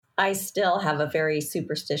I still have a very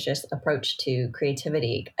superstitious approach to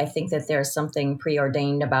creativity. I think that there's something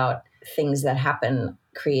preordained about things that happen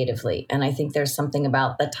creatively. And I think there's something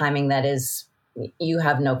about the timing that is you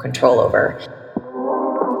have no control over.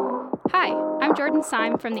 Hi, I'm Jordan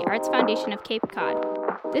Syme from the Arts Foundation of Cape Cod.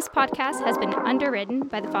 This podcast has been underwritten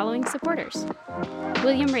by the following supporters: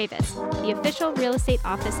 William Ravis, the official real estate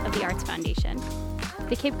office of the Arts Foundation;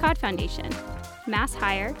 the Cape Cod Foundation; Mass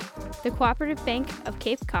Hire; the Cooperative Bank of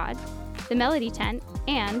Cape Cod; the Melody Tent;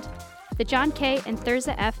 and the John K. and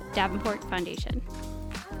Thurza F. Davenport Foundation.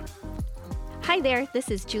 Hi there, this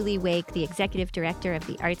is Julie Wake, the Executive Director of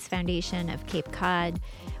the Arts Foundation of Cape Cod.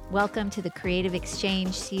 Welcome to the Creative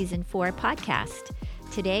Exchange Season 4 podcast.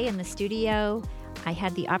 Today in the studio, I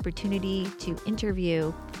had the opportunity to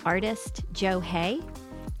interview artist Joe Hay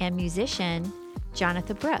and musician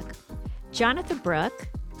Jonatha Brooke. Jonatha Brooke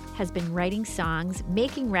has been writing songs,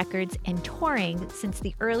 making records, and touring since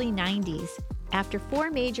the early 90s. After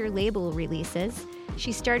 4 major label releases,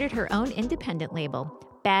 she started her own independent label,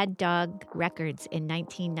 Bad Dog Records, in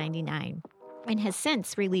 1999, and has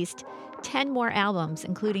since released 10 more albums,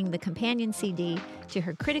 including the companion CD to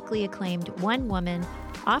her critically acclaimed one-woman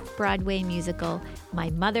off-Broadway musical,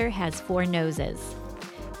 My Mother Has 4 Noses.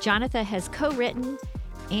 Jonatha has co-written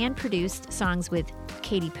and produced songs with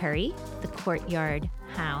Katy Perry, the Courtyard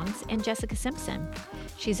Hounds, and Jessica Simpson.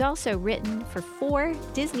 She's also written for 4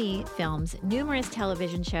 Disney films, numerous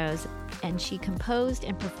television shows, and she composed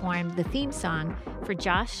and performed the theme song for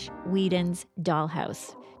Joss Whedon's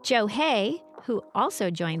Dollhouse. Joe Hay, who also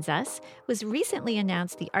joins us, was recently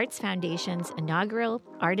announced the Arts Foundation's inaugural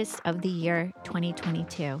Artist of the Year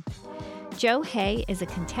 2022. Joe Hay is a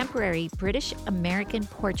contemporary British-American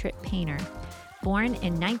portrait painter, born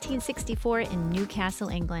in 1964 in Newcastle,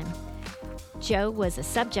 England. Joe was a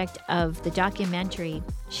subject of the documentary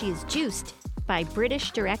She is Juiced by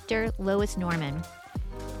British director Lois Norman.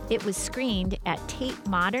 It was screened at Tate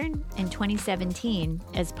Modern in 2017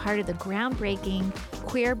 as part of the groundbreaking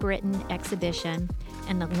Queer Britain exhibition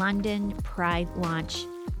and the London Pride launch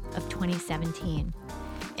of 2017.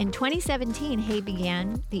 In 2017, Hay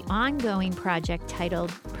began the ongoing project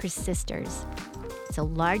titled Persisters. It's a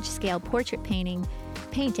large-scale portrait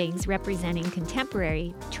paintings representing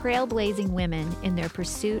contemporary, trailblazing women in their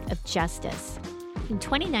pursuit of justice. In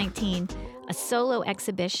 2019, a solo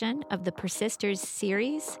exhibition of the Persisters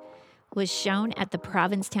series was shown at the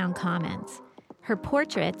Provincetown Commons. Her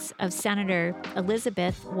portraits of Senator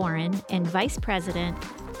Elizabeth Warren and Vice President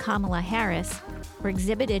Kamala Harris were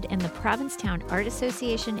exhibited in the Provincetown Art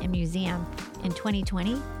Association and Museum in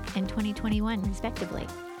 2020 and 2021, respectively.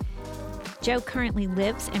 Joe currently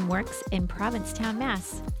lives and works in Provincetown,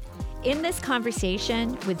 Mass. In this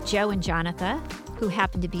conversation with Joe and Jonatha, who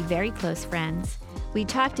happen to be very close friends, we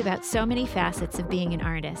talked about so many facets of being an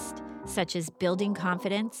artist, such as building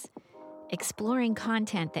confidence, exploring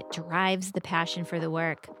content that drives the passion for the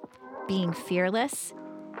work, being fearless,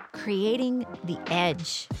 creating the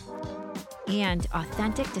edge, and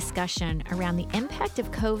authentic discussion around the impact of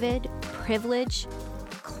COVID, privilege,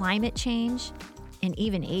 climate change, and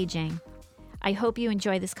even aging. I hope you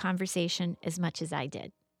enjoy this conversation as much as I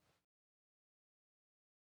did.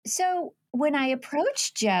 So when I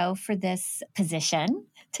approached Joe for this position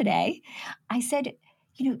today, I said,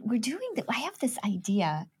 I have this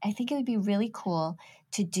idea. I think it would be really cool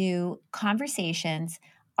to do conversations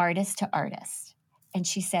artist to artist. And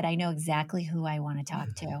she said, I know exactly who I want to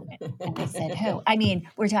talk to. And I said, who? I mean,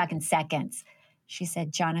 we're talking seconds. She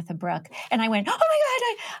said, Jonatha Brooke. And I went, oh my God,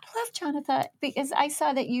 I love Jonatha, because I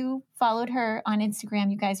saw that you followed her on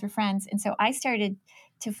Instagram. You guys were friends. And so I started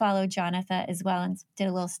to follow Jonatha as well and did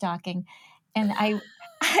a little stalking. And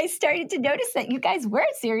I started to notice that you guys were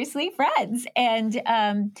seriously friends. And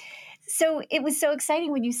so it was so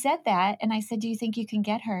exciting when you said that. And I said, do you think you can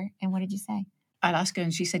get her? And what did you say? I'll ask her.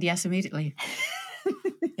 And she said yes immediately.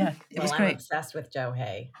 Yeah, it was great. I'm obsessed with Joe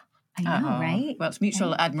Hay. I know, right? Well, it's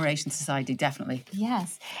Mutual Admiration Society, definitely.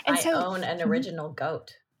 Yes. And I own an original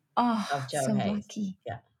goat of Joe so Hay. Lucky.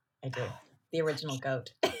 Yeah, I do. The original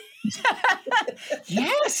goat.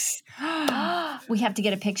 Yes. We have to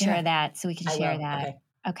get a picture of that so we can share that.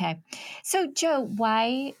 Okay. So, Joe,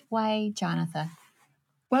 why Jonatha?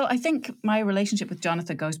 Well, I think my relationship with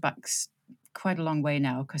Jonatha goes back quite a long way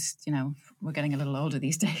now because, we're getting a little older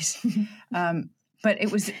these days. But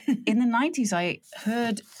it was in the 90s, I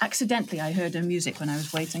heard her music when I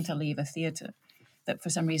was waiting to leave a theatre that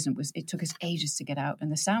for some reason it took us ages to get out.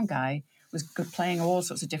 And the sound guy was playing all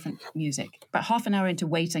sorts of different music. But half an hour into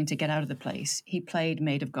waiting to get out of the place, he played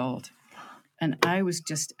Made of Gold. And I was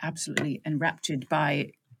just absolutely enraptured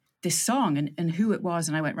by this song and who it was.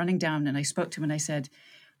 And I went running down and I spoke to him and I said,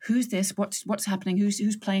 who's this? What's happening?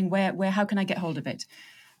 Who's playing where? How can I get hold of it?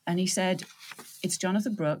 And he said, it's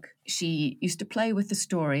Jonatha Brooke. She used to play with The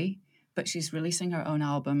Story, but she's releasing her own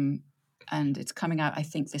album, and it's coming out, I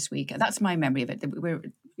think, this week. That's my memory of it. We're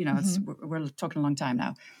talking a long time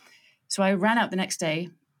now. So I ran out the next day,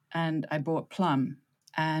 and I bought Plum.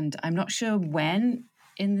 And I'm not sure when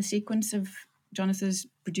in the sequence of Jonatha's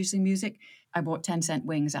producing music, I bought 10 Cent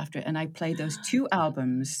Wings after it, and I played those 2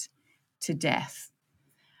 albums to death.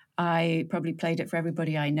 I probably played it for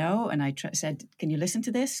everybody I know, and I said, can you listen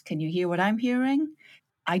to this? Can you hear what I'm hearing?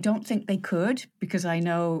 I don't think they could, because I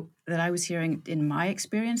know that I was hearing, in my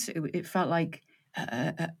experience, it felt like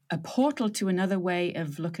a portal to another way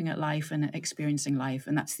of looking at life and experiencing life.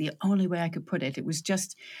 And that's the only way I could put it. It was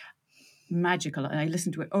just magical. And I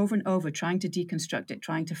listened to it over and over, trying to deconstruct it,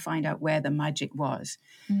 trying to find out where the magic was.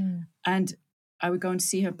 And I would go and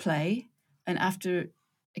see her play. And after,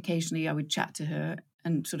 occasionally I would chat to her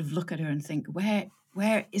and sort of look at her and think,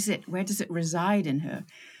 where is it? Where does it reside in her?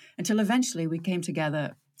 Until eventually we came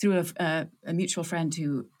together through a mutual friend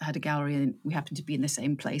who had a gallery, and we happened to be in the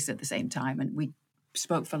same place at the same time, and we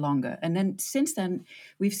spoke for longer. And then since then,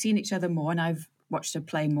 we've seen each other more, and I've watched her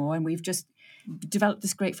play more, and we've just developed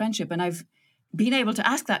this great friendship. And I've been able to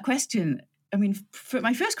ask that question. I mean,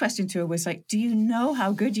 my first question to her was like, do you know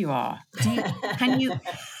how good you are?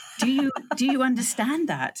 Do you understand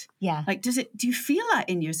that? Yeah. Like, do you feel that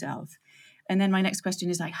in yourself? And then my next question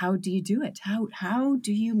is like, how do you do it? How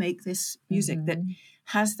do you make this music that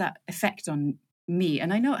has that effect on me?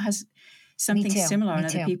 And I know it has something similar on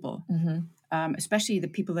other people, especially the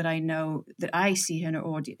people that I know, that I see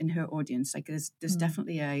in her audience. Like there's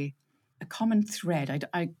definitely a common thread.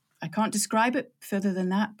 I can't describe it further than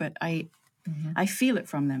that, but I feel it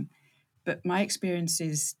from them. But my experience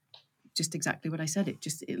is just exactly what I said.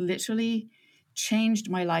 It literally changed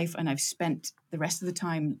my life, and I've spent the rest of the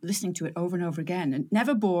time listening to it over and over again, and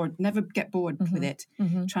never get bored with it,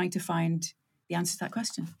 trying to find the answer to that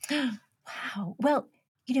question. Wow. Well,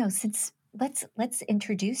 since let's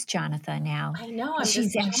introduce Jonatha now. I know, I'm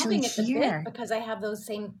She's just actually chomping at the here bit, because I have those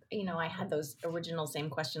same, I had those original same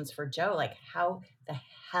questions for Joe, like, how the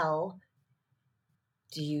hell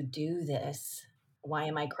do you do this? Why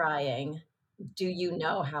am I crying? Do you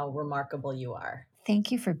know how remarkable you are?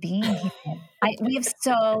 Thank you for being here. We have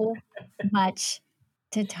so much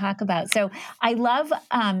to talk about. So I love,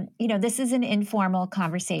 this is an informal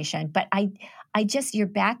conversation, but I just, your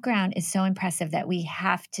background is so impressive that we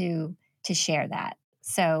have to share that.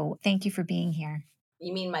 So thank you for being here.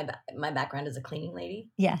 You mean my background as a cleaning lady?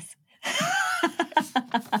 Yes. No,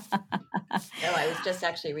 I was just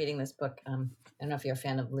actually reading this book. I don't know if you're a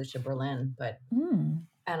fan of Lucia Berlin, but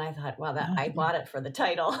and I thought, wow, I bought it for the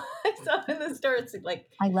title. I saw in the store. It's like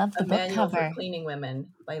I love the a book manual cover for cleaning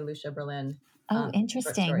women by Lucia Berlin. Oh,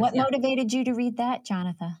 interesting. What motivated you to read that,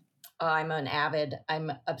 Jonatha? I'm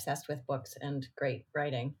obsessed with books and great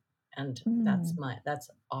writing, and that's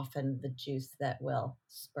often the juice that will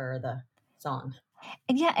spur the song.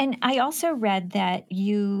 And I also read that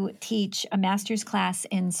you teach a master's class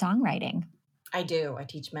in songwriting. I do. I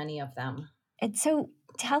teach many of them. And so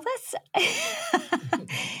tell us,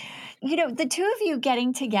 the two of you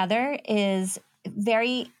getting together is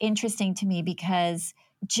very interesting to me, because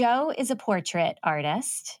Joe is a portrait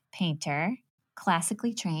artist, painter,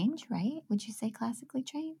 classically trained, right? Would you say classically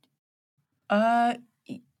trained?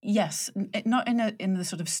 Yes, not in the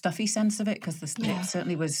sort of stuffy sense of it, because it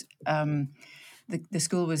certainly was. The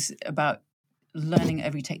school was about learning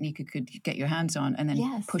every technique you could get your hands on, and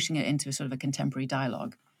then pushing it into sort of a contemporary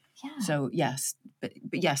dialogue. Yeah. So yes, but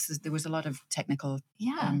yes, there was a lot of technical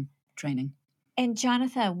training. And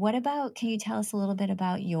Jonatha, can you tell us a little bit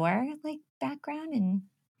about your background? And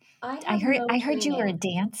I heard you were a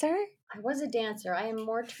dancer. I was a dancer. I am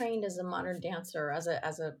more trained as a modern dancer. I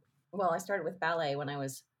started with ballet when I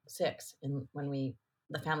was 6, and when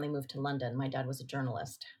the family moved to London. My dad was a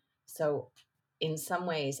journalist, so in some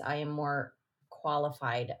ways I am more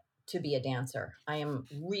qualified to be a dancer. I am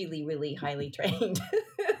really, really highly trained.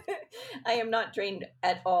 I am not trained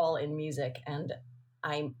at all in music, and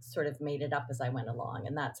I sort of made it up as I went along.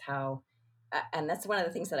 And that's one of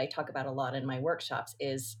the things that I talk about a lot in my workshops,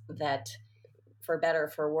 is that for better,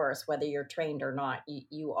 for worse, whether you're trained or not,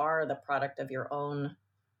 you are the product of your own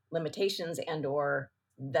limitations or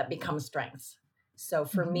that become strengths. So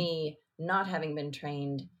for me, not having been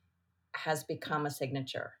trained has become a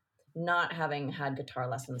signature. Not having had guitar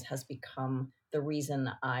lessons has become the reason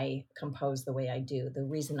I compose the way I do, the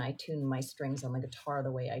reason I tune my strings on the guitar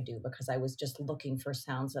the way I do, because I was just looking for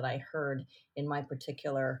sounds that I heard in my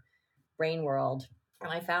particular brain world. And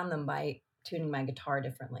I found them by tuning my guitar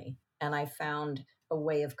differently. And I found a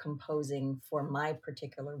way of composing for my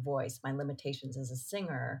particular voice, my limitations as a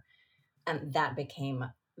singer. And that became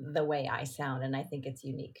the way I sound. And I think it's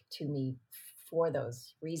unique to me for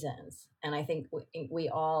those reasons. And I think we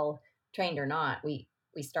all, trained or not, we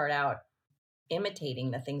start out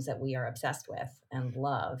imitating the things that we are obsessed with and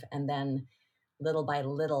love. And then little by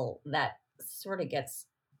little, that sort of gets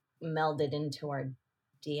melded into our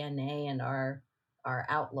DNA and our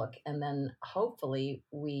outlook. And then hopefully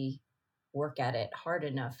we work at it hard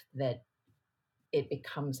enough that it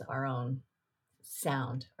becomes our own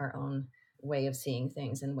sound, our own way of seeing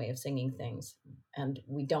things and way of singing things. And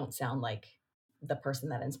we don't sound like the person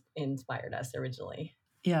that inspired us originally.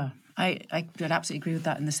 Yeah, I would absolutely agree with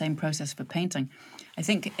that in the same process for painting. I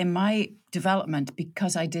think in my development,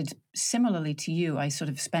 because I did similarly to you, I sort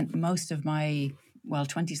of spent most of my,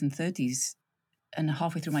 20s and 30s and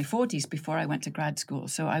halfway through my 40s before I went to grad school.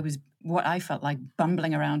 So I was what I felt like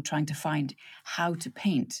bumbling around trying to find how to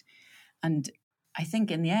paint. And I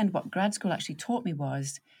think in the end, what grad school actually taught me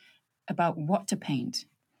was about what to paint.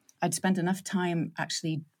 I'd spent enough time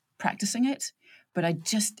actually practicing it, but I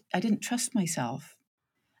didn't trust myself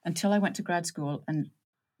until I went to grad school and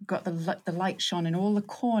got the light shone in all the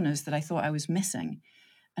corners that I thought I was missing.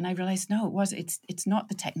 And I realized, no, it's not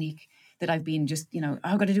the technique that I've been just,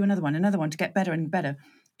 I've got to do another one to get better and better.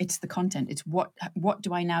 It's the content. It's what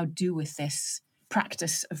do I now do with this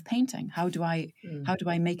practice of painting? How do I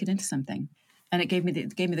make it into something? And it gave me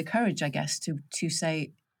the courage, I guess, to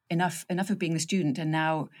say enough of being the student, and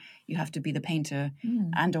now you have to be the painter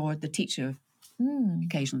and or the teacher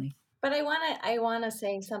occasionally. But I wanna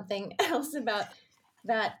say something else about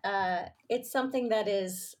that. It's something that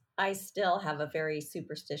is, I still have a very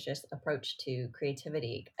superstitious approach to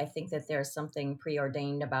creativity. I think that there's something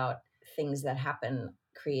preordained about things that happen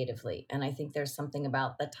creatively. And I think there's something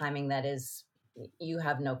about the timing that is, you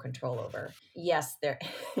have no control over. Yes,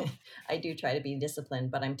 I do try to be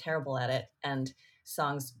disciplined, but I'm terrible at it. And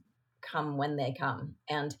songs come when they come.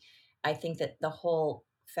 And I think that the whole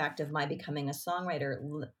fact of my becoming a songwriter,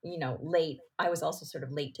 late, I was also sort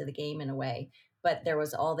of late to the game in a way, but there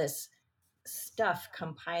was all this stuff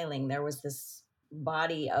compiling. There was this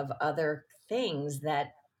body of other things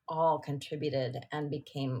that all contributed and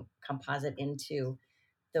became composite into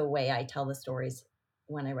the way I tell the stories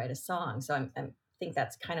when I write a song. So I think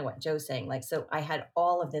that's kind of what Joe's saying. Like, so I had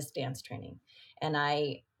all of this dance training, and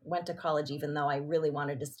I went to college, even though I really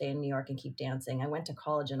wanted to stay in New York and keep dancing. I went to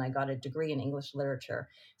college and I got a degree in English literature.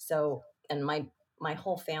 So, and my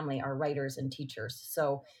whole family are writers and teachers.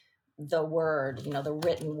 So the word, the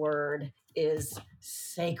written word is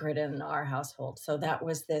sacred in our household. So that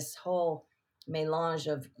was this whole melange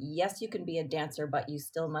of, yes, you can be a dancer, but you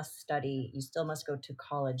still must study. You still must go to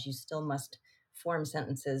college. You still must form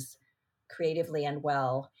sentences creatively and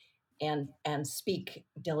well, and speak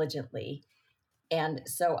diligently. And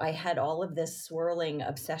so I had all of this swirling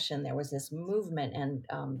obsession. There was this movement,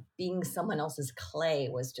 and being someone else's clay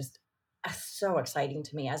was just so exciting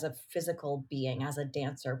to me as a physical being, as a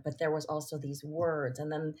dancer. But there was also these words.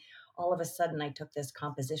 And then all of a sudden I took this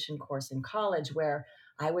composition course in college where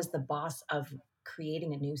I was the boss of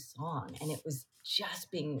creating a new song. And it was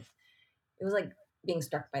like being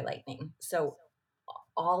struck by lightning. So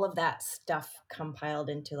all of that stuff compiled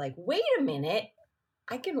into like, wait a minute,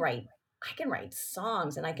 I can write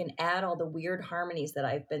songs, and I can add all the weird harmonies that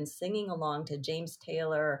I've been singing along to James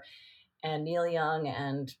Taylor and Neil Young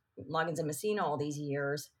and Loggins and Messina all these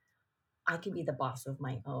years. I can be the boss of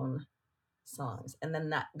my own songs. And then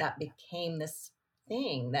that became this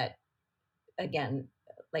thing that, again,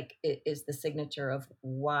 like, it is the signature of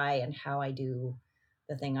why and how I do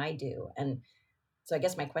the thing I do. And so I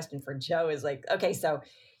guess my question for Joe is like, okay, so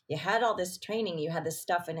you had all this training, you had this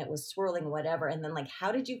stuff, and it was swirling, whatever. And then, like,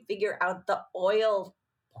 how did you figure out the oil?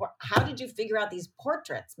 How did you figure out these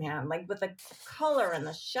portraits, man? Like, with the color and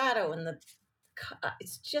the shadow and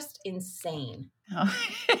it's just insane. Oh.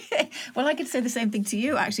 Well, I could say the same thing to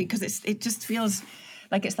you, actually, because it just feels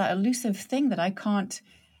like it's that elusive thing that I can't,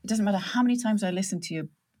 it doesn't matter how many times I listen to your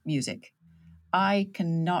music, I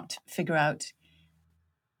cannot figure out.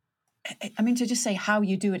 I mean, to just say how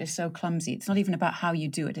you do it is so clumsy. It's not even about how you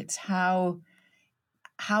do it. It's how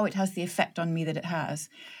it has the effect on me that it has.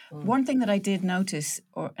 One thing that I did notice,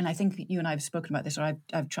 and I think you and I have spoken about this, or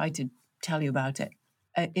I've tried to tell you about it,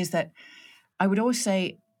 is that I would always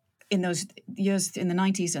say in those years in the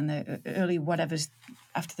 90s and the early whatevers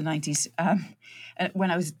after the 90s, when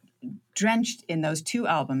I was drenched in those two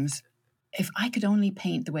albums, if I could only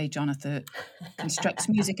paint the way Jonatha constructs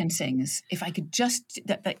music and sings, if I could just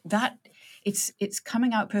that it's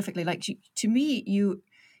coming out perfectly. Like, to me,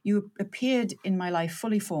 you appeared in my life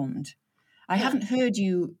fully formed. I haven't heard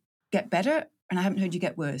you get better and I haven't heard you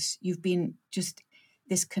get worse. You've been just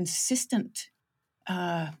this consistent,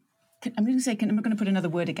 I'm going to put another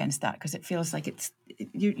word against that because it feels like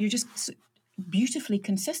you're just beautifully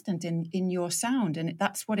consistent in your sound. And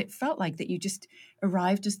that's what it felt like, that you just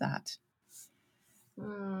arrived as that.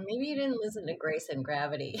 Maybe you didn't listen to Grace and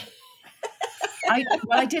Gravity.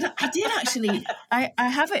 I did actually. I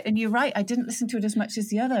have it, and you're right. I didn't listen to it as much as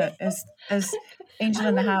the other, as Angel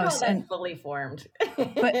in the House, call that fully formed.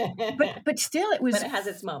 but still, it was. But it has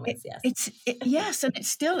its moments. Yes, and it's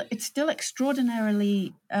still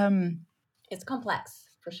extraordinarily. It's complex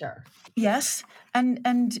for sure. Yes, and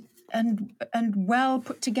well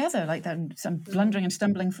put together like that. So I'm blundering and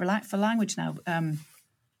stumbling for language now.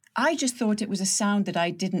 I just thought it was a sound that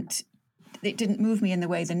it didn't move me in the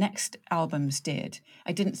way the next albums did.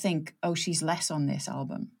 I didn't think, oh, she's less on this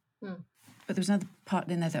album. But there was another part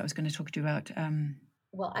in there that I was going to talk to you about.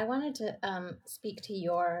 Well, I wanted to speak to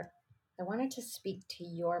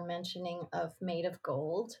your mentioning of Made of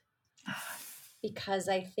Gold, because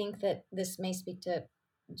I think that this may speak to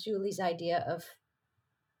Julie's idea of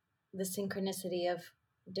the synchronicity of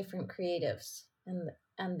different creatives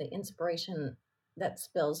and the inspiration that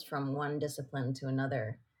spills from one discipline to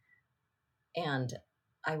another. And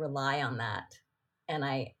I rely on that. And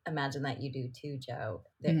I imagine that you do too, Joe,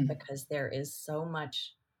 because there is so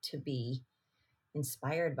much to be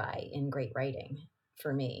inspired by in great writing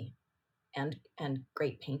for me, and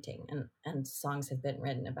great painting, and songs have been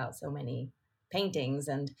written about so many paintings.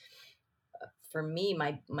 And for me,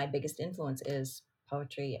 my biggest influence is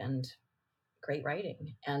poetry and great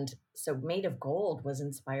writing. And so Made of Gold was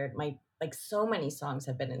inspired. So many songs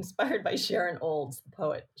have been inspired by Sharon Olds, the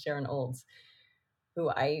poet Sharon Olds, who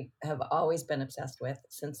I have always been obsessed with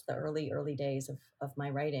since the early days of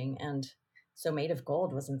my writing. And so Made of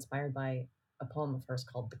Gold was inspired by a poem of hers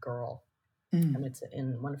called The Girl. And it's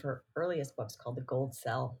in one of her earliest books called The Gold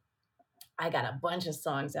Cell. I got a bunch of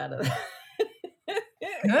songs out of that.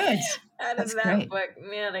 Good. That's that great book.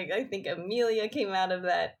 Man, I think Amelia came out of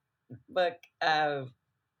that book.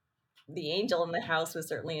 The Angel in the House was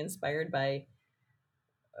certainly inspired by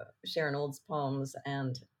Sharon Olds' poems,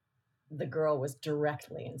 and The Girl was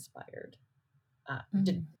directly inspired,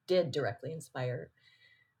 did directly inspire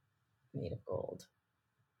Made of Gold.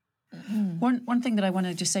 One thing that I want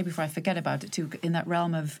to just say before I forget about it too, in that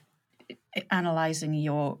realm of analyzing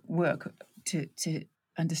your work to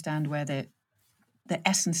understand where the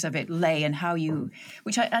essence of it lay and how you,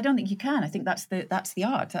 which I don't think you can. I think that's the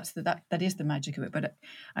art. That is the magic of it. But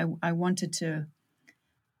I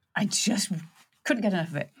just couldn't get enough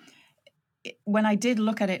of it. When I did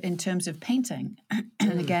look at it in terms of painting,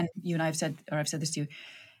 and again, you and I have said, or I've said this to you,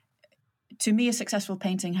 to me, a successful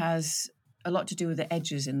painting has a lot to do with the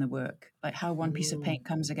edges in the work, like how one piece of paint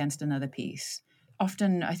comes against another piece.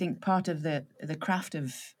 Often, I think part of the craft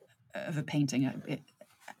of a painting,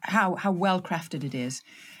 how well crafted it is,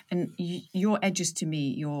 and your edges to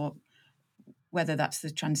me, whether that's the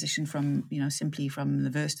transition from simply from the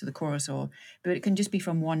verse to the chorus, but it can just be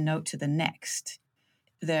from one note to the next.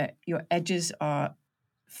 Your edges are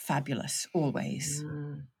fabulous always,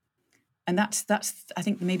 and that's I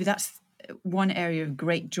think maybe that's one area of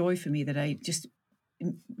great joy for me, that I just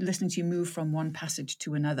listening to you move from one passage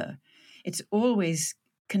to another. It's always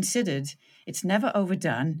considered. It's never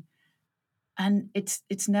overdone, and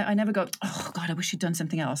I never go, oh God, I wish you'd done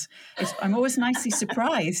something else. I'm always nicely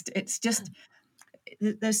surprised. It's just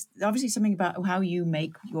there's obviously something about how you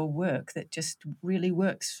make your work that just really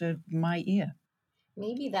works for my ear.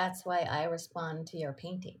 Maybe that's why I respond to your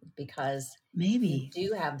painting, because maybe you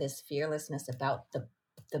do have this fearlessness about the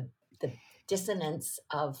dissonance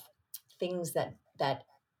of things that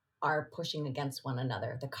are pushing against one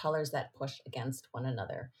another, the colors that push against one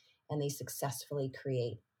another, and they successfully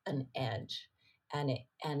create an edge. And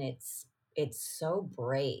it's so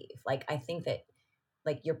brave. Like, I think that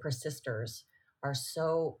like your persisters are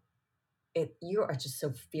you are just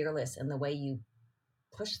so fearless in the way you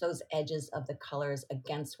push those edges of the colors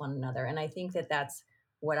against one another. And I think that that's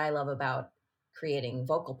what I love about creating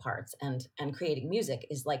vocal parts and creating music,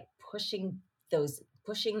 is like pushing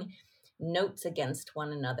notes against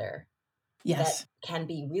one another. Yes. That can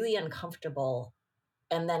be really uncomfortable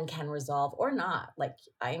and then can resolve or not. Like,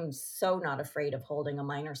 I'm so not afraid of holding a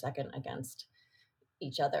minor second against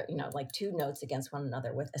each other, like two notes against one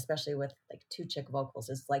another, especially with like two chick vocals.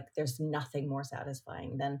 It's like there's nothing more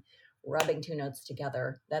satisfying than rubbing two notes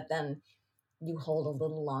together that then you hold a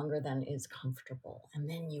little longer than is comfortable, and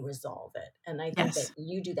then you resolve it. And I think that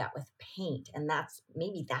you do that with paint, and that's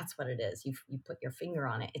what it is. You put your finger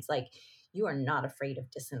on it. It's like you are not afraid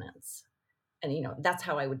of dissonance. And, that's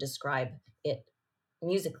how I would describe it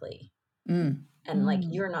musically. Mm. And like,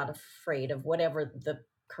 you're not afraid of whatever the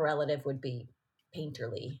correlative would be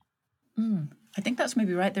painterly. I think that's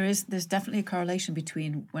maybe right. There's definitely a correlation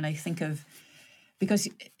between when I think of, because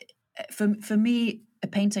for me, a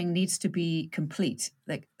painting needs to be complete.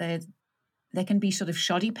 Like there can be sort of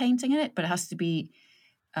shoddy painting in it, but it has to be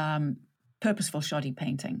purposeful shoddy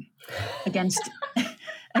painting against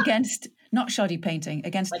not shoddy painting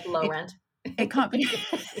against like low rent. It can't be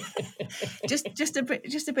just a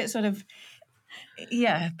bit sort of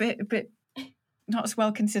a bit not as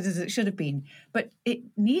well considered as it should have been, but it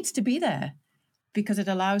needs to be there because it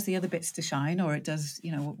allows the other bits to shine, or it does,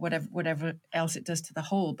 whatever else it does to the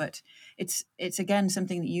whole. But it's again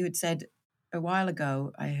something that you had said a while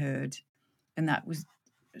ago, I heard, and that was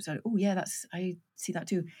sort of, I see that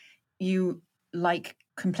too. You like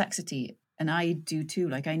complexity, and I do too.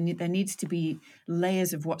 Like there needs to be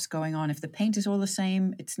layers of what's going on. If the paint is all the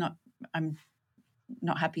same, I'm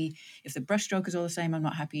not happy. If the brushstroke is all the same, I'm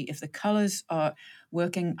not happy. If the colors are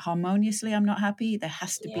working harmoniously, I'm not happy. There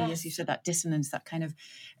has to be, as you said, that dissonance, that kind of,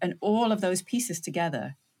 and all of those pieces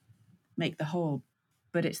together make the whole.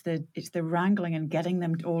 But it's the wrangling and getting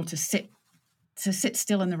them all to sit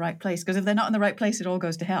still in the right place. Because if they're not in the right place, it all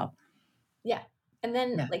goes to hell. Yeah. And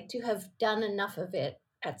then like to have done enough of it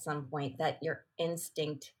at some point that your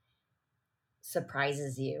instinct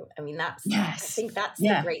surprises you. I mean, I think that's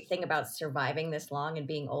the great thing about surviving this long and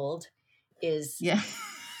being old is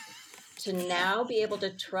to now be able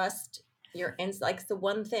to trust your like the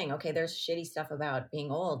one thing. Okay, there's shitty stuff about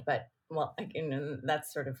being old, but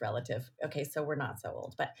that's sort of relative. Okay, so we're not so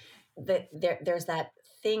old, but there's that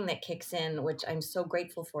thing that kicks in, which I'm so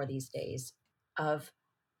grateful for these days, of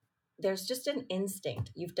there's just an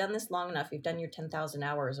instinct. You've done this long enough. You've done your 10,000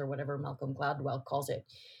 hours or whatever Malcolm Gladwell calls it.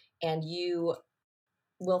 And you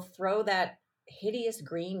will throw that hideous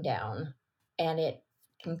green down and it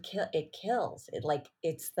can kill, it kills it. Like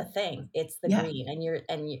it's the thing, it's the green.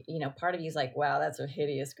 And part of you is like, wow, that's a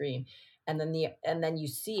hideous green. And then you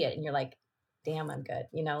see it and you're like, damn, I'm good.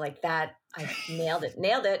 Like that, I nailed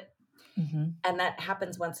it. Mm-hmm. And that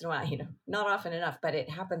happens once in a while, not often enough, but it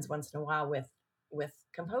happens once in a while with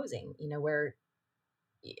composing, where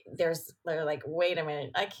they're like, wait a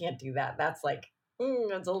minute, I can't do that. That's like,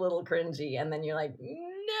 it's a little cringy. And then you're like,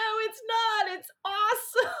 no, it's not. It's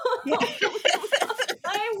awesome.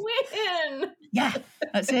 I win. Yeah,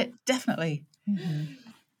 that's it. Definitely.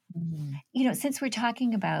 Mm-hmm. Since we're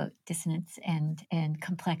talking about dissonance and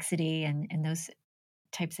complexity and those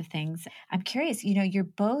types of things, I'm curious, you're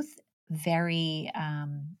both very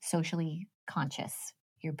socially conscious.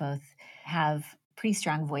 You both have pretty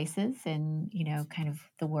strong voices in, kind of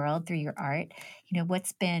the world through your art.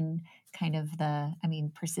 What's been kind of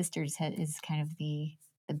Persisters is kind of the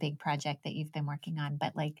big project that you've been working on,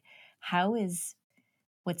 but like, how is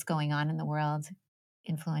what's going on in the world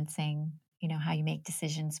influencing, how you make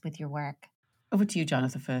decisions with your work? Over to you,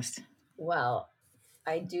 Jonatha, first. Well,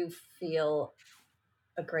 I do feel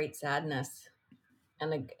a great sadness,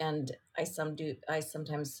 and I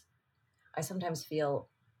sometimes feel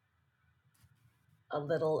a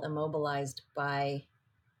little immobilized by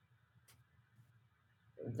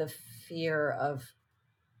the fear of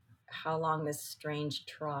how long this strange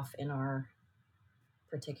trough in our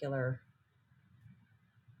particular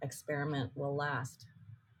experiment will last,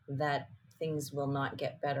 that things will not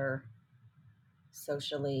get better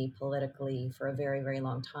socially, politically for a very, very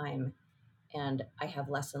long time. And I have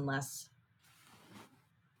less and less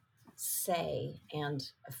say and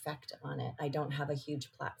effect on it. I don't have a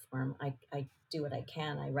huge platform. I do what I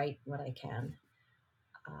can. I write what I can.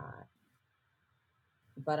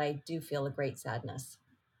 But I do feel a great sadness.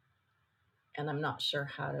 And I'm not sure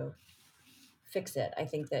how to fix it. I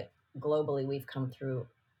think that globally we've come through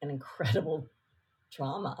an incredible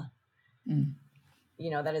trauma,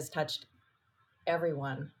 that has touched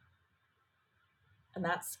everyone. And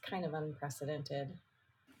that's kind of unprecedented,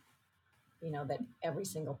 that every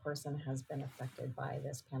single person has been affected by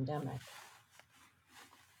this pandemic.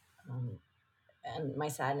 And my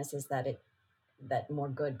sadness is that more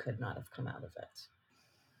good could not have come out of it,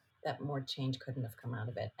 that more change couldn't have come out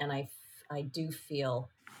of it. And I do feel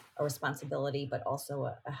a responsibility, but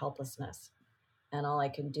also a helplessness. And all I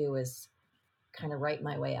can do is kind of write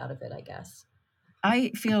my way out of it, I guess.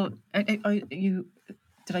 I feel, did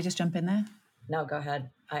I just jump in there? No, go ahead.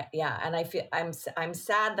 And I feel I'm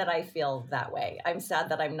sad that I feel that way. I'm sad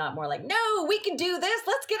that I'm not more like, no, we can do this.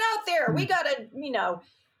 Let's get out there. We gotta, we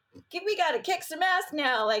gotta kick some ass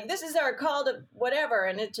now. Like this is our call to whatever.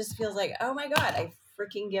 And it just feels like, oh my God, I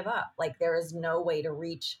freaking give up. Like there is no way to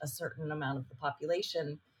reach a certain amount of the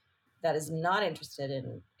population that is not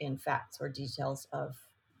interested in facts or details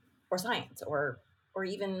or science or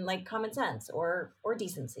even like common sense or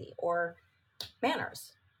decency or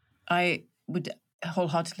manners. I would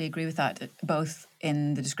wholeheartedly agree with that, both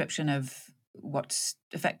in the description of what's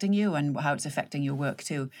affecting you and how it's affecting your work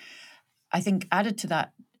too. I think added to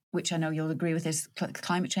that, which I know you'll agree with, is the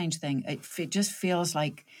climate change thing. It just feels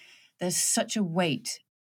like there's such a weight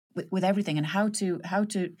with everything, and how to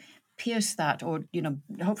pierce that, or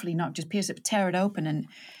hopefully not just pierce it, but tear it open, and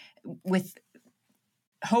with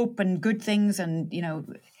hope and good things, and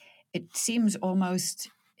it seems almost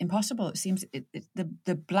impossible. It seems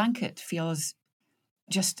the blanket feels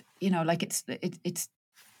just like it's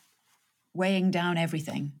weighing down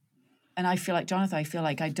everything. And I feel like,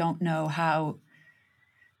 Jonatha, I don't know how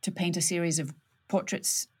to paint a series of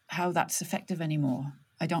portraits, how that's effective anymore.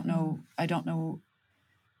 I don't know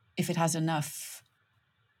if it has enough,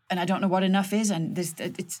 and I don't know what enough is. And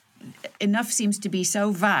it's enough seems to be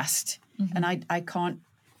so vast, and I can't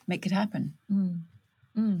make it happen.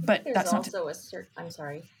 But there's that's also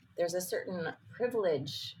there's a certain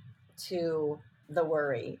privilege to the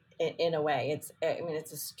worry in a way. It's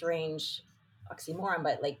a strange oxymoron,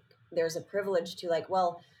 but like there's a privilege to like,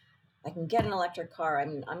 well, I can get an electric car.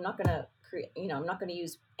 I'm not going to create, I'm not going to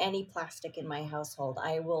use any plastic in my household.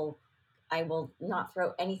 I will not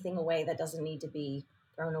throw anything away that doesn't need to be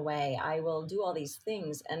thrown away. I will do all these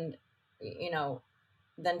things and,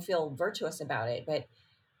 then feel virtuous about it. But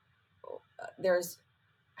there's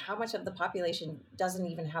how much of the population doesn't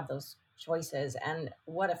even have those choices, and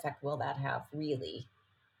what effect will that have really?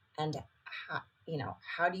 And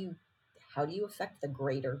how do you affect the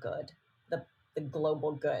greater good, the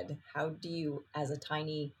global good? How do you, as a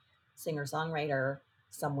tiny singer-songwriter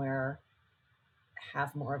somewhere,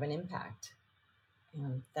 have more of an impact?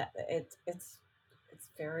 And that it's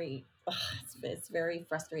very it's very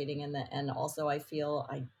frustrating, and also I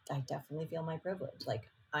definitely feel my privilege. Like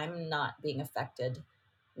I'm not being affected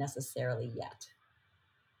necessarily yet.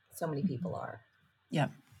 So many people are. Yeah.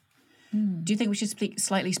 Do you think we should speak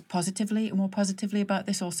more positively about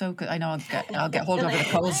this also? Because I know I'll get hold over the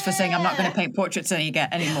coals for saying I'm not going to paint portraits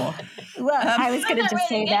anymore. Well, I was going to just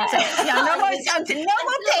say that. No more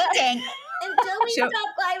painting until we stop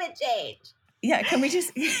climate change. Yeah, can we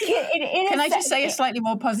just? Can I just say a slightly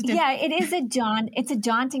more positive? Yeah, it's a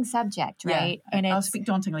daunting subject, right? Yeah, and I'll speak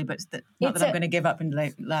dauntingly, but not that I'm going to give up and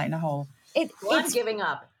lie in a hole. I'm giving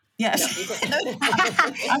up. Yes,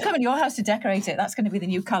 I'm coming to your house to decorate it. That's going to be the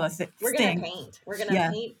new color. We're going to paint. We're going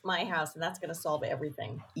to paint my house, and that's going to solve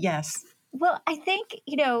everything. Yes. Well, I think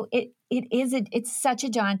it's such a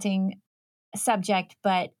daunting subject,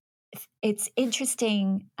 but it's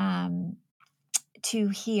interesting to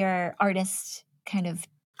hear artists kind of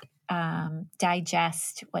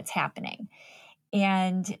digest what's happening.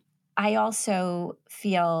 And I also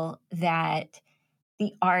feel that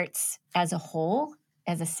the arts as a whole,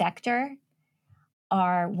 as a sector,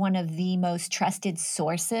 are one of the most trusted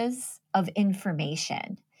sources of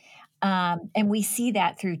information. And we see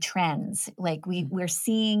that through trends. Like we're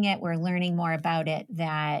seeing it, we're learning more about it,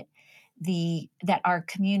 that our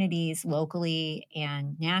communities locally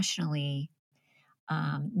and nationally,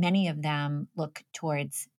 many of them look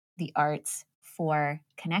towards the arts for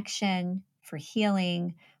connection, for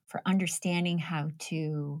healing, for understanding how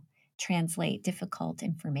to translate difficult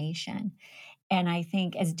information. And I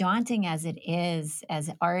think, as daunting as it is as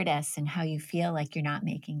artists and how you feel like you're not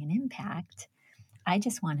making an impact, I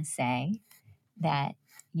just want to say that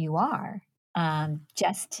you are,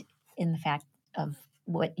 just in the fact of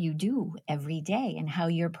what you do every day and how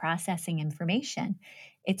you're processing information.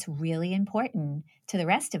 It's really important to the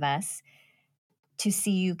rest of us to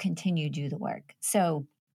see you continue to do the work. So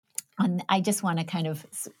I just want to kind of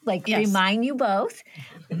remind you both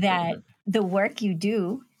that the work you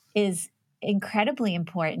do is incredibly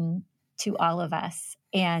important to all of us.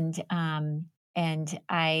 And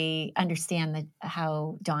I understand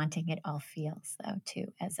how daunting it all feels, though,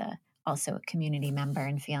 too, as also a community member,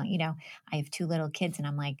 and feeling, I have 2 little kids, and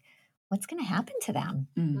I'm like, what's going to happen to them?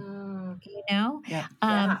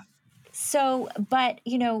 Yeah. So, but,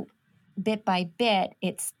 bit by bit,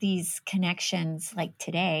 it's these connections like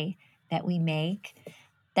today that we make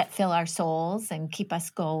that fill our souls and keep us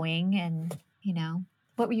going. And,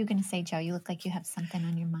 what were you going to say, Joe? You look like you have something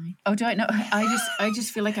on your mind. Oh, do I know? I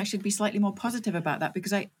just feel like I should be slightly more positive about that,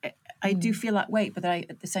 because I do feel that weight, but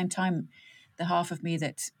at the same time, the half of me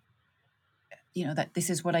that, that this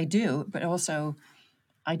is what I do, but also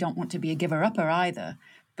I don't want to be a giver-upper either.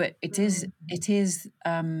 But it is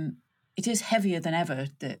heavier than ever,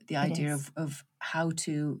 the idea of how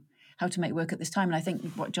to make work at this time. And I think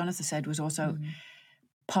what Jonatha said was also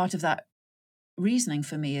part of that reasoning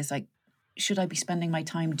for me is like, should I be spending my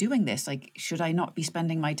time doing this? Like, should I not be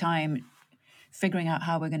spending my time figuring out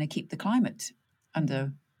how we're going to keep the climate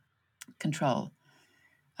under control?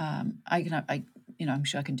 I'm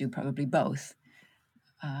sure I can do probably both.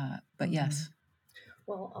 But yes.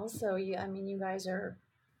 Well, also, you guys are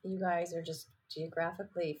just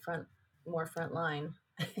geographically more front line.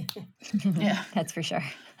 Yeah, that's for sure.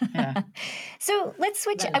 Yeah. So let's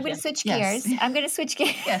switch. I'm going to switch gears. Yes. I'm going to switch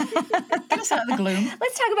gears. Yeah. Get us out of the gloom.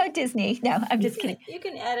 Let's talk about Disney. No, I'm just kidding. You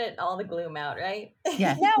can edit all the gloom out, right?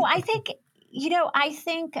 Yeah. No, I think,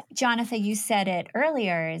 Jonatha, you said it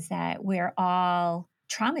earlier, is that we're all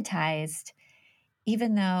traumatized,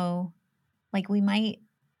 even though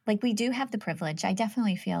we do have the privilege. I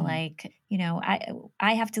definitely feel like,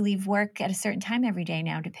 I have to leave work at a certain time every day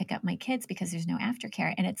now to pick up my kids because there's no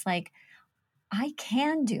aftercare. And it's like, I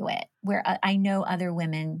can do it where I know other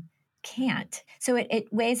women can't. So it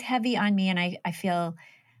weighs heavy on me, and I feel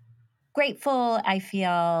grateful. I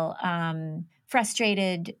feel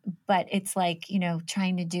frustrated, but it's like,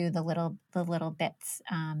 trying to do the little bits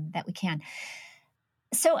that we can.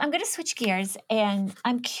 So I'm going to switch gears, and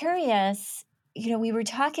I'm curious, we were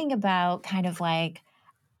talking about kind of like,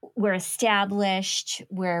 we're established,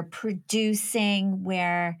 we're producing,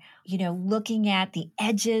 we're, looking at the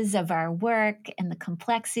edges of our work and the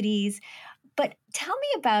complexities. But tell me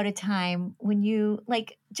about a time when you,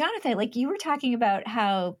 like, Jonatha, like you were talking about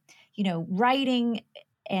how, writing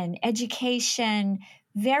and education,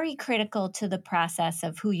 very critical to the process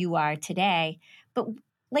of who you are today. But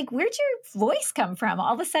like, where'd your voice come from?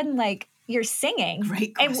 All of a sudden, like, you're singing.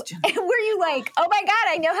 Great question. And were you like, oh my God,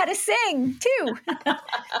 I know how to sing too?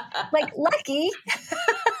 Like, lucky.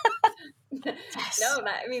 Yes. No,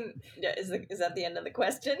 is that the end of the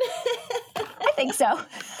question? I think so.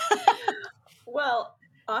 Well,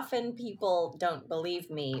 often people don't believe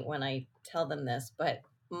me when I tell them this, but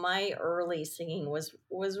my early singing was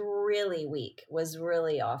really weak, was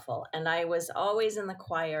really awful. And I was always in the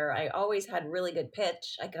choir. I always had really good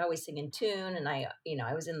pitch. I could always sing in tune. And I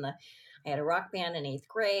had a rock band in 8th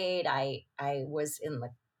grade. I was in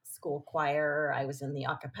the school choir. I was in the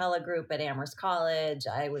a cappella group at Amherst College.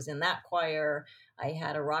 I was in that choir. I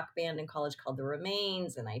had a rock band in college called The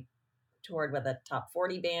Remains, and I toured with a top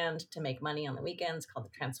 40 band to make money on the weekends called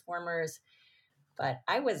the Transformers. But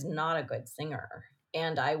I was not a good singer.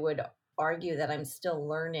 And I would argue that I'm still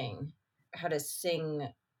learning how to sing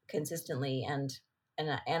consistently. And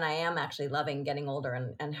I am actually loving getting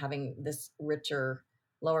older and having this richer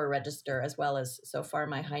lower register, as well as, so far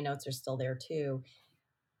my high notes are still there too.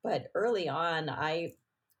 But early on, I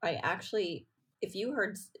actually, if you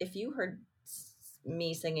heard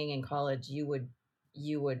me singing in college, you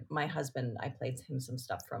would, my husband, I played him some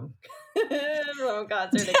stuff from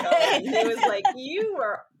concert at college. He was like, you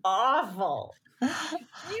were awful.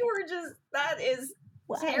 You were just, that is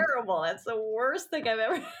terrible. That's the worst thing I've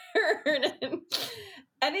ever heard.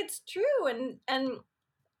 And it's true. And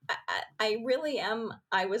I really am.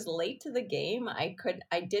 I was late to the game. I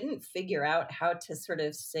didn't figure out how to sort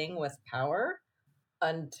of sing with power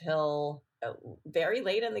until very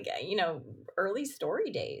late in the game, early Story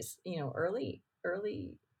days, early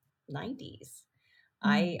 90s.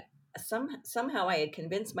 I somehow I had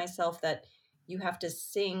convinced myself that you have to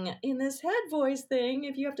sing in this head voice thing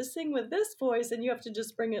if you have to sing with this voice, and you have to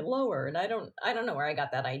just bring it lower. And I don't know where I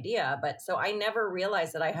got that idea, but so I never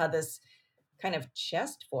realized that I had this kind of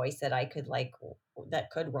chest voice that I could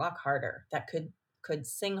that could rock harder, that could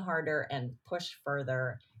sing harder and push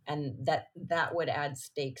further, and that would add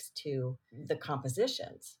stakes to the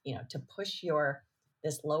compositions, to push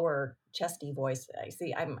this lower chesty voice. I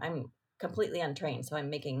see I'm completely untrained, so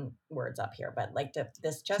I'm making words up here, but like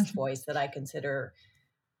this chest voice that I consider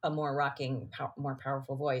a more rocking, more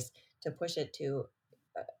powerful voice, to push it to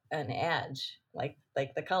an edge, like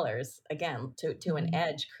the Colors again, to an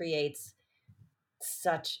edge, creates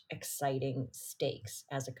such exciting stakes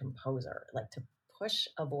as a composer, like to push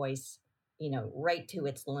a voice, right to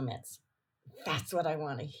its limits. That's what I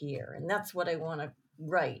want to hear. And that's what I want to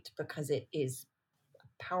write, because it is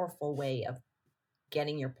a powerful way of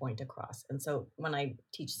getting your point across. And so when I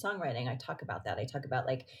teach songwriting, I talk about that. I talk about,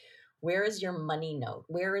 like, where is your money note?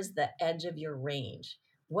 Where is the edge of your range?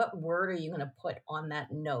 What word are you going to put on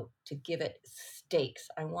that note to give it stakes?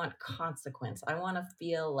 I want consequence. I want to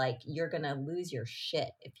feel like you're going to lose your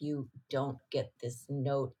shit if you don't get this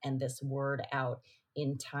note and this word out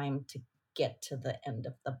in time to get to the end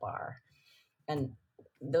of the bar. And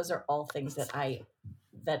those are all things that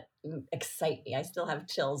excite me. I still have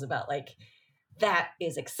chills about, like, that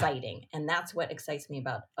is exciting. And that's what excites me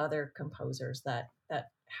about other composers that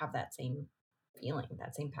have that same feeling,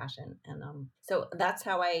 that same passion. And so that's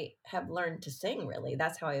how I have learned to sing, really.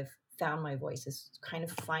 That's how I've found my voice, is kind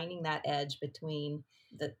of finding that edge between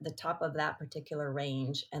the top of that particular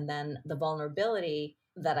range and then the vulnerability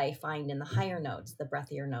that I find in the higher notes, the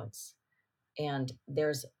breathier notes. And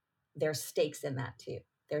there's stakes in that too.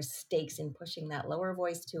 There's stakes in pushing that lower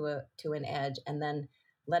voice to an edge and then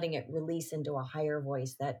letting it release into a higher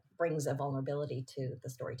voice that brings a vulnerability to the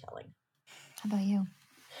storytelling. How about you?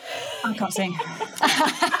 I can't sing.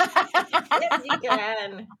 Yes, you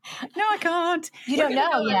can. No, I can't. You don't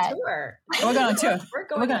know yet. We're going on tour. We're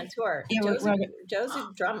going on tour. Yeah, Joe's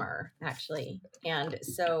a drummer, actually. And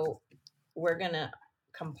so we're going to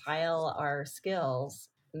compile our skills.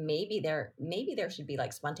 Maybe there should be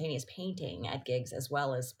like spontaneous painting at gigs as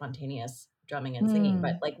well as spontaneous drumming and singing.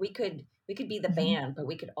 But like we could be the band, but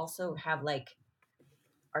we could also have like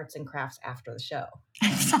arts and crafts after the show.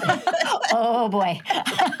 Oh boy.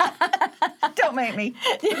 Don't make me.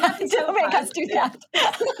 Don't make us do that.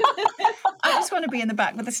 I just want to be in the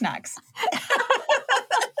back with the snacks.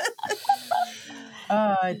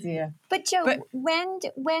 Oh dear. But Joe, when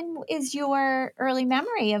is your early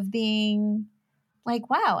memory of being like,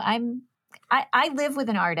 wow, I live with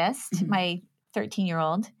an artist, my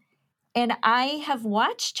 13-year-old, and I have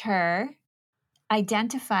watched her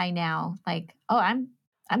identify now, like, oh, I'm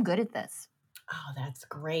good at this. Oh, that's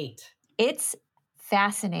great. It's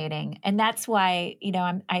fascinating. And that's why,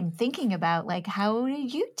 I'm thinking about like, how do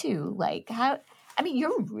you two, like,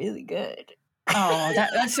 you're really good. Oh,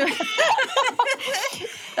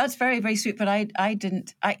 that's very, very sweet. But I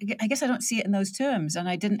guess I don't see it in those terms. And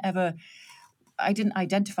I didn't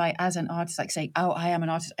identify as an artist, like say, oh, I am an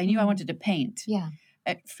artist. I knew I wanted to paint. Yeah.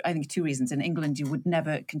 I think 2 reasons. In England, you would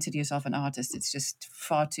never consider yourself an artist. It's just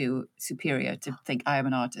far too superior to think I am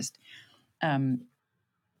an artist.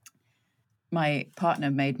 My partner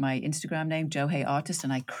made my Instagram name Joe Hey Artist,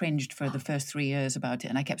 and I cringed for the first 3 years about it.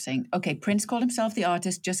 And I kept saying, okay, Prince called himself the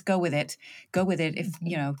artist. Just go with it. Go with it. If,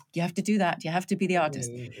 you have to do that. You have to be the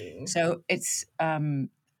artist. Mm-hmm. So it's...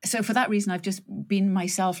 So for that reason, I've just been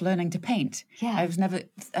myself learning to paint. Yeah. I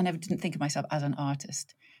never didn't think of myself as an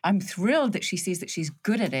artist. I'm thrilled that she sees that she's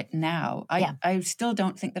good at it now. I still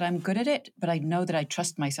don't think that I'm good at it, but I know that I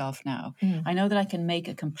trust myself now. Mm. I know that I can make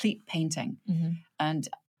a complete painting. Mm-hmm. And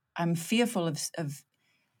I'm fearful of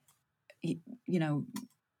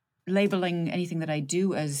labeling anything that I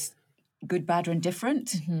do as good, bad, or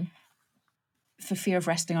indifferent for fear of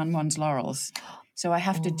resting on one's laurels. So I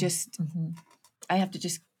have to just... I have to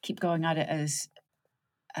just keep going at it as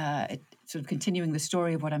sort of continuing the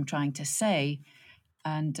story of what I'm trying to say.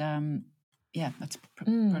 And that's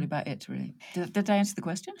probably about it, really. Did I answer the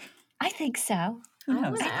question? I think so. I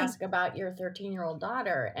want to ask about your 13-year-old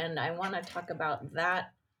daughter, and I want to talk about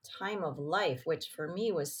that time of life, which for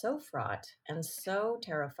me was so fraught and so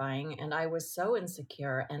terrifying, and I was so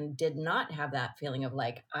insecure and did not have that feeling of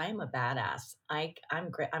like, I'm a badass. I'm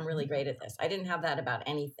great. I'm really great at this. I didn't have that about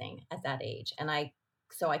anything at that age. And I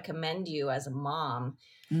commend you as a mom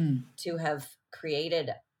to have created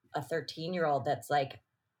a 13-year-old that's like,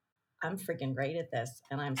 I'm freaking great at this,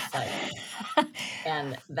 and I'm psyched.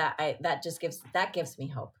 And that gives me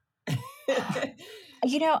hope.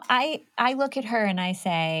 I look at her and I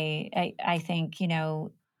say, I think,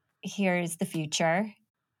 here's the future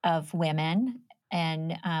of women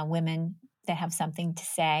and women that have something to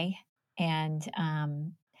say. And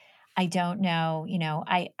I don't know,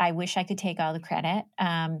 I wish I could take all the credit,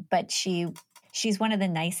 but she's one of the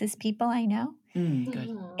nicest people I know.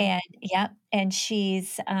 Good. And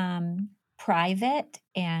she's private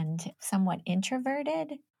and somewhat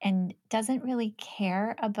introverted and doesn't really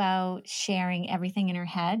care about sharing everything in her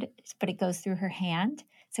head, but it goes through her hand.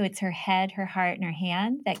 So it's her head, her heart, and her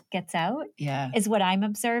hand that gets out, is what I'm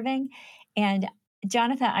observing. And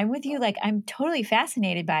Jonatha, I'm with you. Like, I'm totally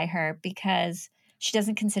fascinated by her because she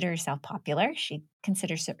doesn't consider herself popular. She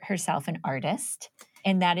considers herself an artist.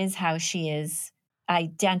 And that is how she is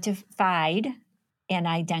identified and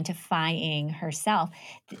identifying herself.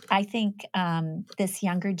 I think this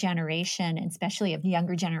younger generation, especially a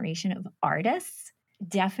younger generation of artists,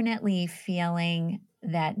 definitely feeling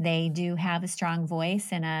that they do have a strong voice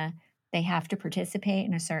and they have to participate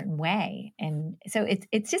in a certain way. And so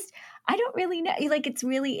it's just, I don't really know, like, it's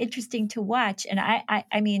really interesting to watch. And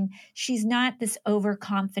I mean, she's not this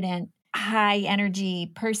overconfident, high energy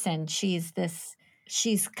person. She's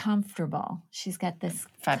comfortable. She's got this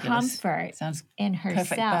Fabulous. Comfort in herself.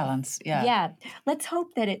 Perfect balance. Yeah. Yeah. Let's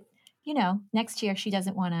hope that next year she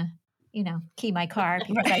doesn't want to key my car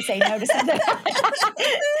because I say no to something.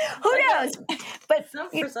 Who knows? But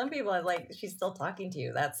for some people, I'm like, she's still talking to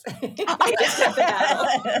you. That's I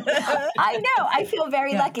know. I feel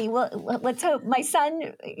very lucky. Well, let's hope my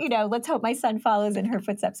son, follows in her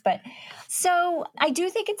footsteps. But so I do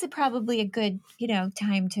think it's probably a good,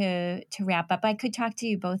 time to wrap up. I could talk to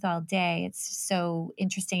you both all day. It's so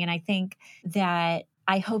interesting. And I think that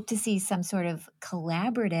I hope to see some sort of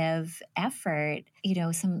collaborative effort,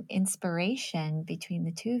 some inspiration between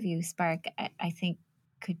the two of you spark, I think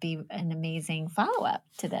could be an amazing follow-up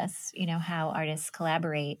to this, how artists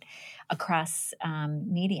collaborate across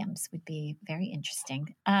mediums would be very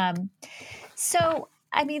interesting. So,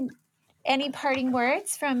 any parting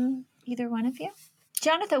words from either one of you?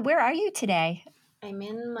 Jonatha, where are you today? I'm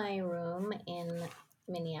in my room in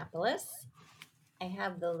Minneapolis. I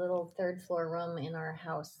have the little third floor room in our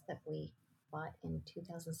house that we bought in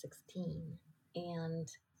 2016. And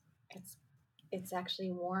it's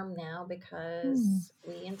actually warm now because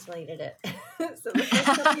we insulated it. So the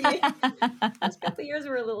first couple of years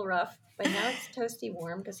were a little rough, but now it's toasty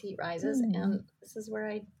warm because heat rises. And this is where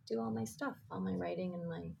I do all my stuff, all my writing and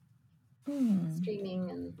my streaming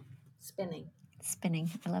and spinning.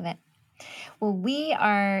 I love it. Well, we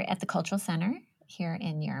are at the Cultural Center here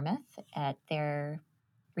in Yarmouth at their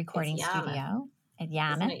recording studio at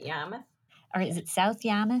Yarmouth. Isn't it Yarmouth? Or is it South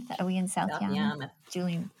Yarmouth? Are we in South Yarmouth?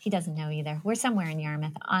 Julian, he doesn't know either. We're somewhere in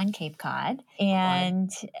Yarmouth on Cape Cod.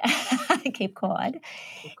 And Cape Cod.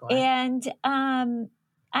 And I'm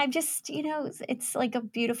just, it's like a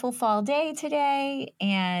beautiful fall day today.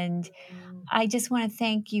 And I just want to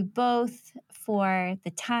thank you both for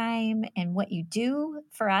the time and what you do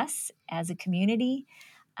for us as a community,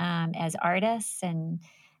 as artists, and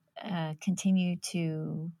continue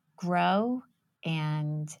to grow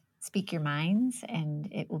and speak your minds. And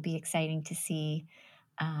it will be exciting to see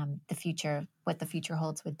the future, what the future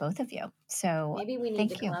holds with both of you. So maybe we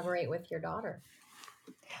need to collaborate with your daughter.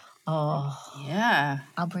 Oh yeah,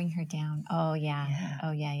 I'll bring her down. Oh yeah.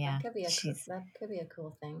 Oh yeah. That could be a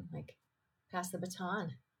cool thing. Like pass the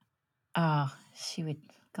baton. Oh, she would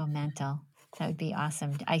go mental. That would be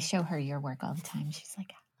awesome. I show her your work all the time. She's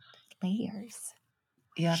like, layers.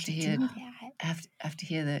 You have to hear. Have to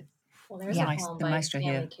hear that. Well, there's a poem by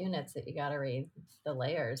Stanley Kunitz that you got to read. The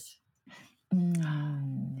layers.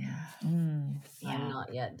 I'm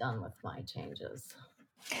not yet done with my changes.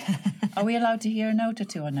 Are we allowed to hear a note or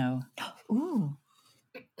two or no? Ooh.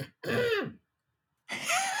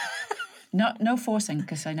 No forcing,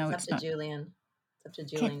 because I know it's not. Julian. It's up to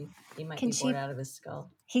Julian. He might be bored out of his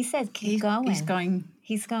skull. He said, keep going.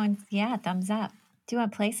 He's going. Yeah, thumbs up. Do you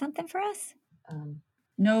want to play something for us?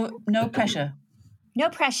 No pressure. No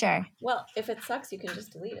pressure. Well, if it sucks, you can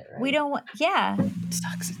just delete it, right? We don't want, It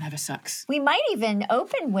sucks. It never sucks. We might even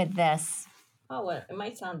open with this. Oh, well, it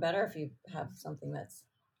might sound better if you have something that's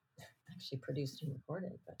actually produced and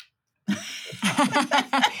recorded, but.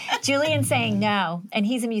 Julian's saying no, and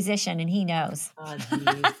he's a musician and he knows. Oh,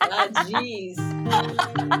 jeez.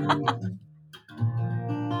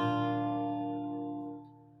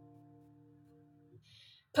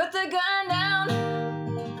 Put the gun down.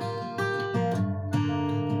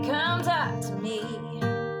 Come talk to me.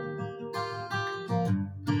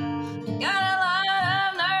 You got a lot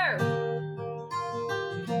of nerve.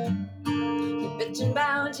 You're bitching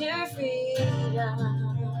about your freedom.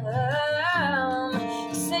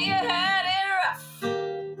 You say you had it rough.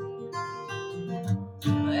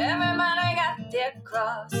 Everybody got their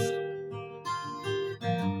cross.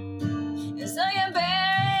 And so you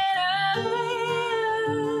bear it up.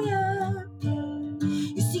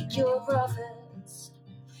 You seek your prophets,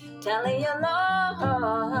 telling your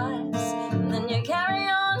lies, and then you carry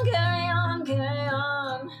on, carry on, carry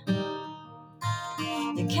on.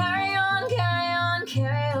 You carry on, carry on,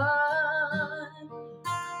 carry on.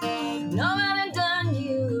 Nobody done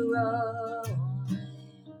you wrong,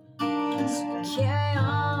 so you carry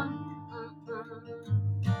on,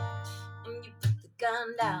 and you put the gun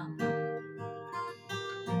down.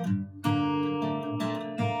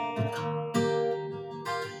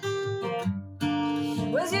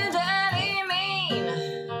 Was your daddy mean?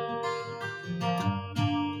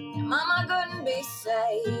 Your mama couldn't be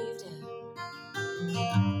saved.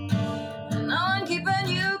 No one keeping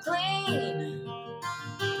you clean.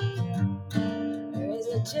 Or is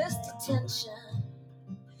it just attention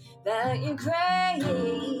that you crave?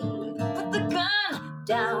 Put the gun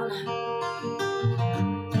down.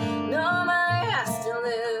 Nobody has to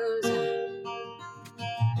lose.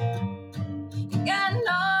 You got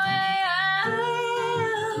no way out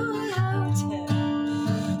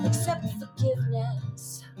except forgiveness.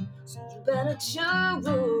 So you better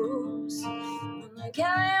choose.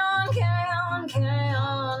 Carry on, carry on, carry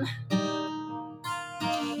on.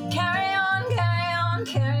 Carry on, carry on,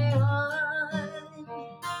 carry on.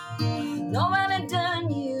 Nobody done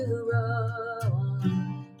you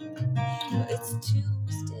wrong. It's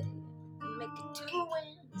Tuesday, make it to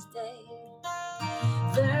Wednesday.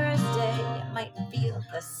 Thursday, I might feel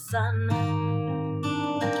the sun.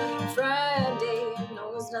 Friday,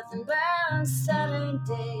 knows nothing bad.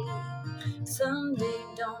 Saturday, Sunday,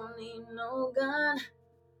 don't need no gun.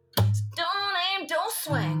 So don't aim, don't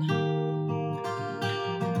swing.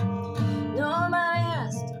 Nobody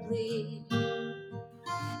has to bleed.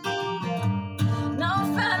 No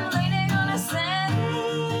fat lady gonna sing.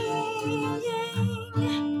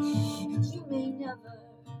 You may never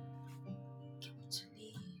get what you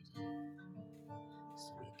need. So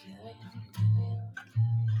you carry on, carry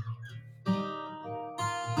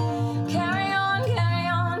on. Carry on, carry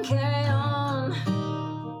on, carry on.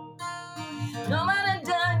 Nobody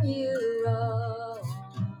done you wrong.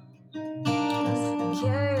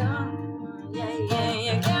 Carry on, yeah, yeah,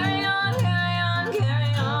 yeah. Carry on, carry on,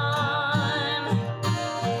 carry on.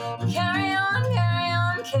 Carry on, carry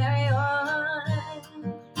on, carry on.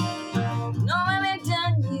 Nobody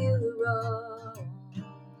done you wrong.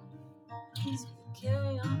 So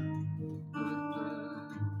carry on.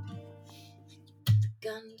 Put the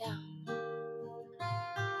gun down.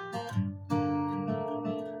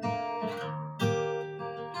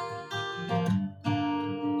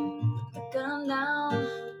 Put the gun down.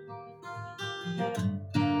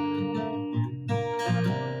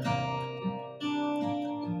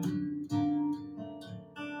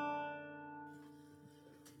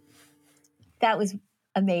 That was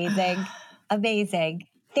amazing. Amazing.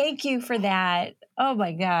 Thank you for that. Oh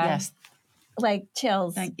my God. Yes. Like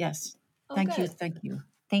chills. Yes. Oh, Thank you. good. Thank you.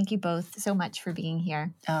 Thank you both so much for being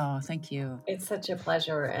here. Oh, thank you. It's such a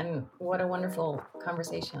pleasure, and what a wonderful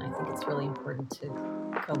conversation. I think it's really important to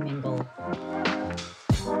commingle.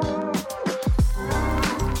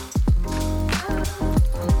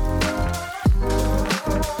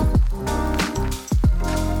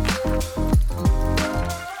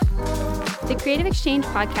 The Creative Exchange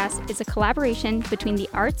podcast is a collaboration between the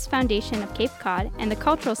Arts Foundation of Cape Cod and the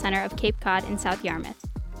Cultural Center of Cape Cod in South Yarmouth.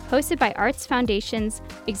 Hosted by Arts Foundation's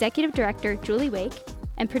Executive Director Julie Wake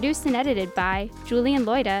and produced and edited by Julie and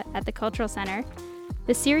Loida at the Cultural Center,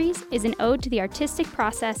 the series is an ode to the artistic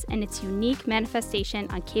process and its unique manifestation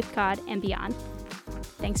on Cape Cod and beyond.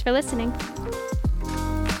 Thanks for listening.